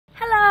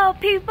Hello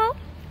people.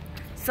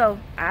 So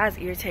eyes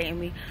irritating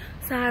me,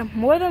 so I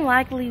more than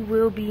likely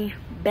will be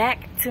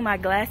back to my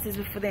glasses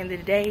before the end of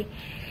the day.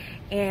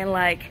 And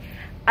like,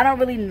 I don't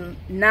really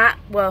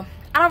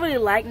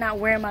like not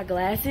wearing my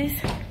glasses.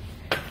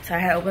 So I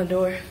had to open the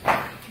door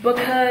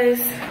because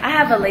I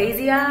have a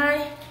lazy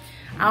eye.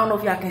 I don't know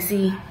if y'all can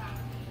see.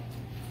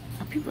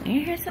 Are people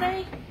in here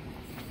today?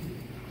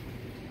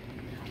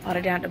 Oh,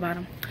 they're down at the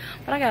bottom.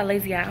 But I got a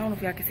lazy eye. I don't know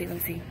if y'all can see. Let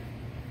me see.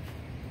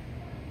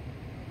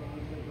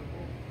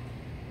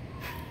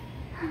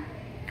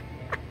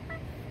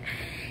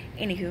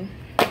 Anywho,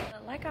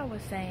 like I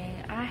was saying,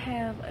 I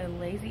have a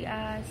lazy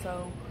eye,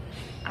 so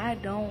I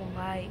don't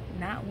like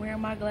not wearing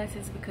my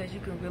glasses because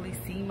you can really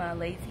see my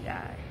lazy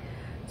eye.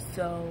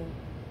 So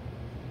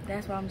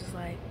that's why I'm just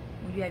like,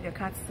 when you have your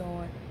contacts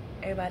on,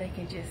 everybody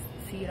can just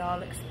see it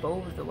all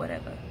exposed or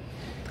whatever.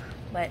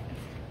 But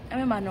I'm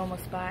in my normal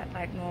spot,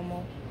 like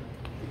normal.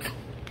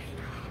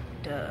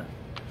 Duh.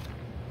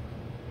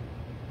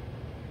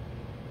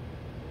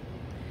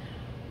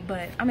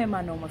 But I'm in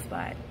my normal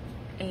spot,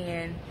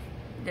 and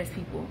there's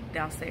people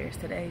downstairs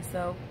today,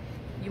 so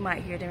you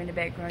might hear them in the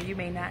background. You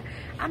may not.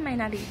 I may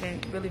not even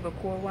really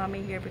record while I'm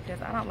in here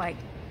because I don't like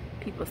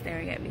people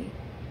staring at me.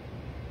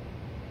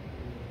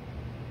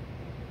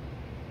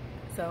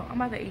 So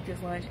I'm about to eat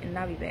this lunch and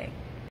I'll be back.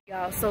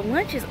 Y'all, so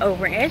lunch is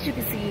over, and as you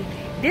can see,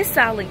 this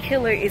silent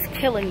killer is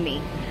killing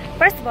me.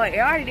 First of all, it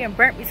already done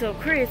burnt me to a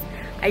crisp.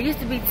 I used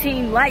to be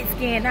team light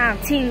skin, now I'm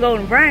team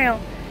golden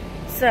brown.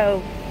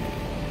 So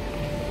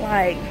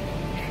like,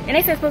 and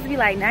they said it's supposed to be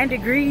like 90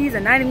 degrees or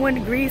 91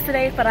 degrees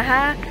today for the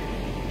high.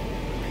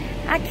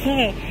 I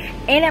can't.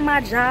 And at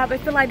my job, I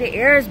feel like the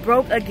air is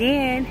broke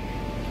again.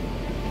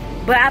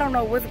 But I don't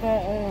know what's going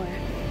on.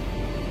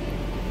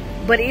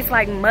 But it's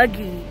like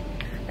muggy.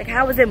 Like,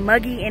 how is it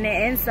muggy in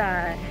the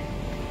inside?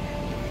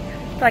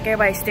 I feel like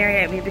everybody's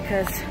staring at me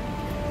because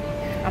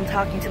I'm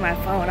talking to my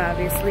phone,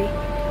 obviously.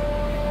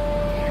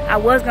 I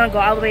was going to go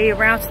all the way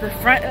around to the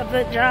front of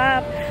the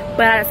job,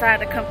 but I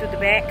decided to come through the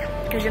back.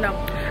 Because, you know,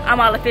 I'm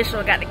all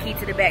official, got the key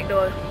to the back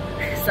door.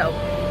 So,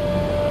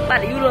 about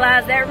to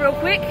utilize that real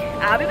quick.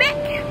 I'll be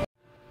back.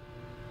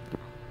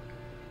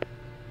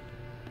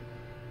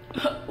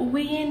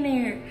 We in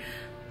there.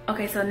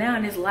 Okay, so now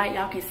in this light,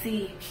 y'all can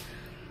see.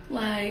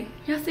 Like,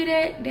 y'all see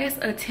that? That's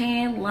a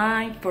tan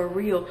line for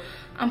real.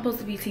 I'm supposed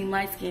to be team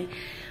light skin.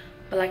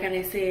 But like I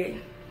just said,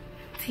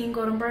 team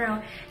golden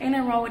brown. Ain't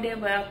nothing wrong with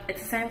that, but at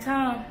the same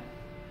time,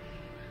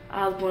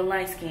 I was born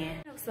light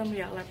skin. Some of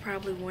y'all are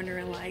probably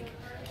wondering like,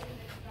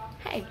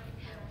 hey,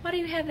 why do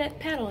you have that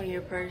paddle in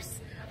your purse?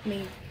 I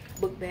mean,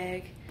 book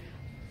bag.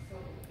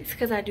 It's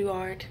because I do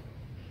art.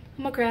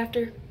 I'm a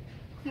crafter.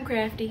 I'm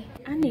crafty.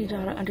 I need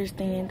y'all to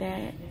understand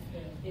that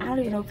I don't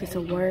even know if it's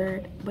a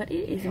word, but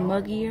it is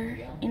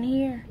muggier in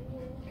here.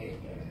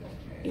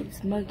 It's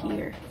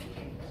muggier.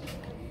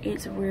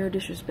 It's real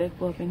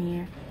disrespectful up in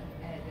here.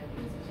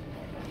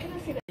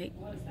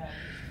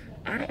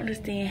 I don't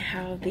understand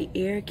how the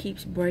air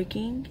keeps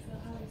breaking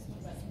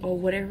or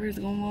whatever is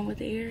going on with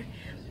the air,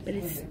 but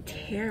it's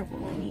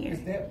terrible in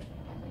here.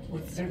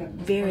 It's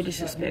very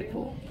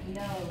disrespectful.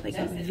 Like,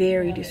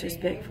 very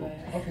disrespectful.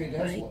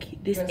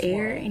 Like, this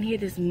air in here,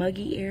 this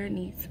muggy air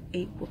needs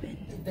a whooping.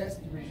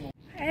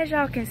 As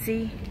y'all can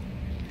see,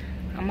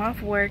 I'm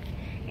off work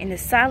and the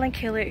silent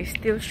killer is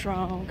still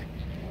strong.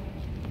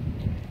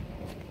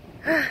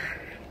 I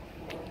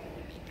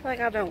feel like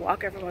I've been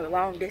walking from a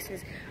long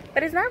distance,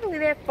 but it's not really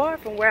that far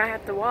from where I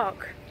have to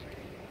walk.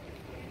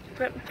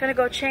 But I'm gonna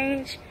go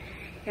change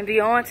and be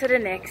on to the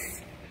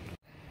next.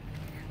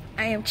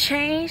 I am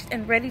changed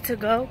and ready to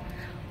go.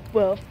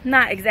 Well,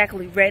 not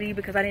exactly ready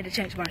because I need to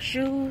change my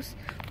shoes.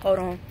 Hold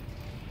on.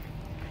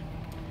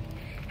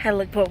 Had to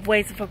look both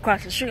ways before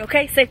crossing the street.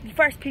 Okay, safety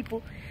first,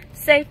 people.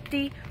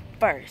 Safety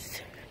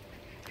first.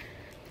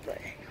 But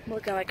I'm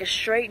looking like a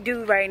straight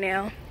dude right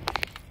now.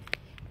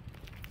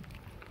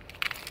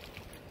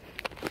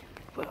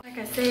 Well, like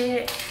I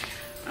said,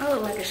 I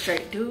look like a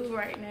straight dude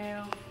right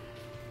now.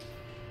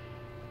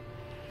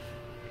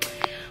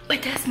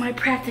 But that's my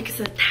practice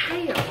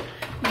attire.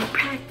 My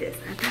practice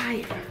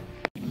attire.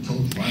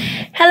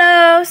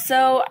 Hello,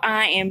 so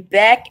I am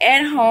back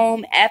at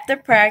home after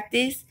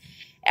practice,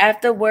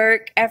 after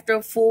work, after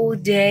a full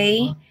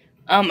day.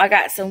 I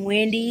got some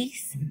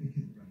Wendy's,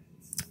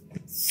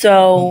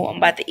 so I'm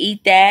about to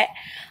eat that.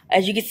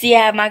 As you can see,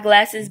 I have my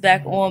glasses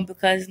back on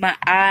because my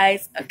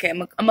eyes, okay,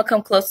 I'm gonna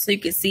come close so you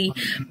can see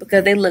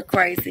because they look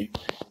crazy.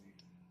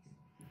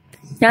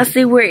 Y'all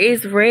see where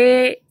it's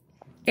red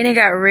and it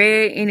got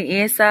red in the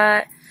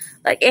inside?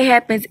 Like, it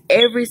happens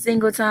every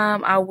single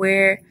time I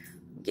wear,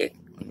 get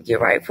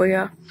right for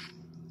y'all.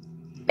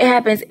 It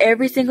happens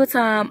every single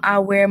time I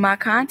wear my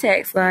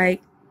contacts.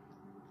 Like,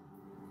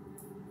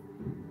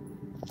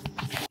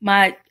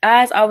 my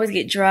eyes always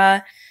get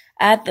dry.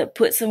 I have to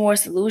put some more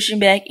solution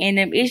back in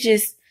them. It's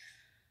just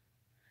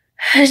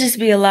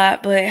be a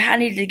lot, but I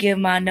need to give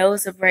my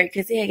nose a break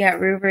because it got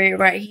real red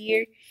right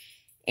here.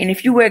 And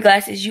if you wear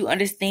glasses, you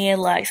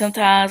understand, like,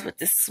 sometimes with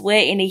the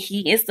sweat and the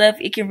heat and stuff,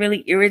 it can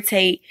really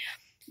irritate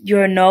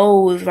your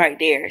nose right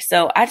there.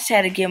 So I just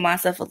had to give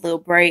myself a little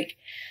break.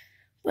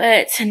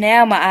 But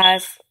now my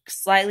eyes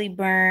slightly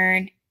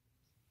burn.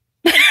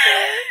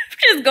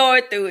 Just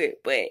going through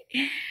it. But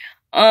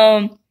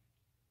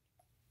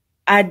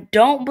I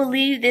don't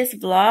believe this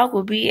vlog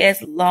will be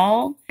as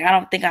long. I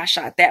don't think I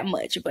shot that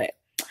much, but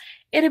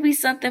it'll be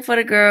something for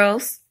the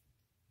girls.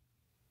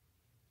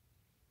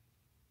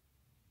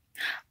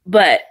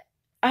 But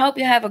I hope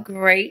you have a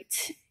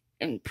great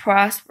and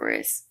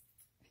prosperous.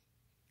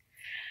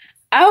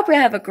 I hope you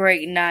have a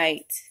great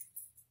night.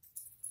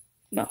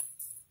 No.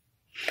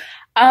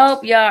 I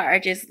hope y'all are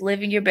just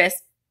living your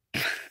best.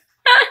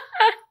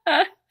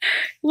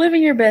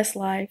 Living your best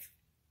life.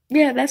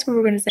 Yeah, that's what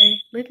we're going to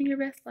say. Living your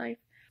best life.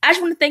 I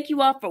just want to thank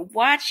you all for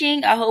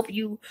watching. I hope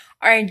you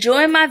are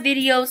enjoying my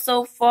videos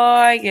so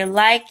far. You're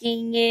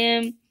liking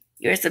them.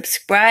 You're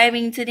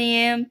subscribing to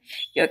them.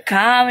 You're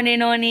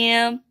commenting on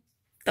them.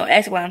 Don't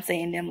ask why I'm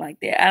saying them like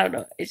that. I don't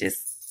know. It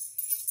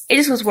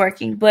just was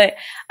working. But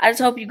I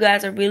just hope you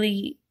guys are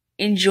really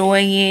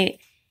enjoying it.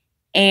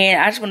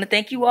 And I just want to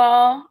thank you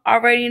all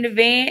already in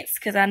advance,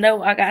 because I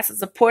know I got some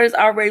supporters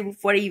already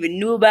before they even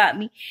knew about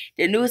me.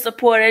 The new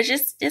supporters,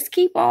 just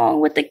keep on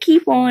with the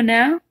keep on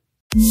now.